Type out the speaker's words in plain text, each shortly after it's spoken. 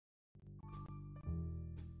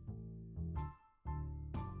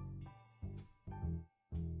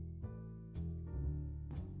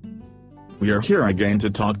We are here again to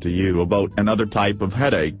talk to you about another type of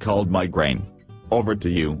headache called migraine. Over to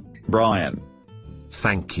you, Brian.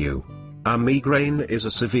 Thank you. A migraine is a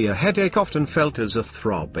severe headache often felt as a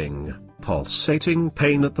throbbing, pulsating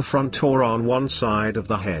pain at the front or on one side of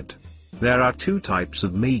the head. There are two types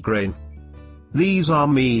of migraine. These are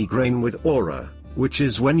migraine with aura, which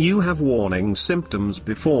is when you have warning symptoms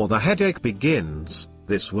before the headache begins.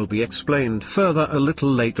 This will be explained further a little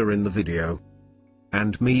later in the video.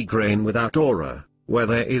 And migraine without aura, where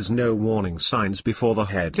there is no warning signs before the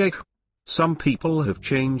headache. Some people have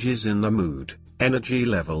changes in the mood, energy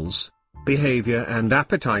levels, behavior and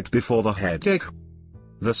appetite before the headache.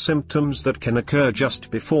 The symptoms that can occur just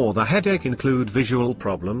before the headache include visual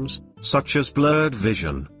problems, such as blurred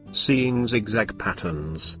vision, seeing zigzag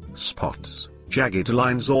patterns, spots, jagged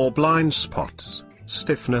lines or blind spots,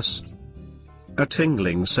 stiffness, a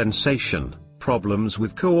tingling sensation, problems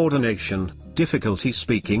with coordination, difficulty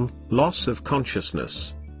speaking, loss of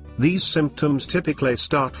consciousness. These symptoms typically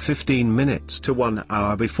start 15 minutes to 1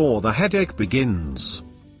 hour before the headache begins.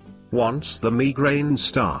 Once the migraine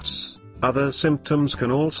starts, other symptoms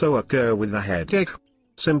can also occur with the headache.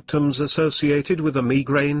 Symptoms associated with a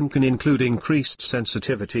migraine can include increased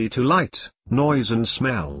sensitivity to light, noise and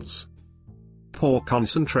smells, poor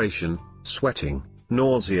concentration, sweating,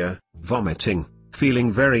 nausea, vomiting,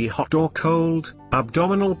 feeling very hot or cold,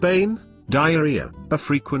 abdominal pain, diarrhea, a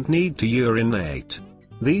frequent need to urinate.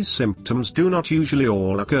 These symptoms do not usually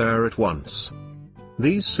all occur at once.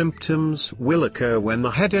 These symptoms will occur when the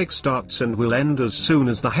headache starts and will end as soon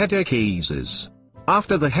as the headache eases.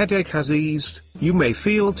 After the headache has eased, you may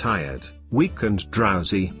feel tired, weak and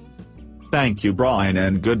drowsy. Thank you, Brian,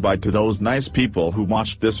 and goodbye to those nice people who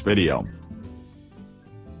watched this video.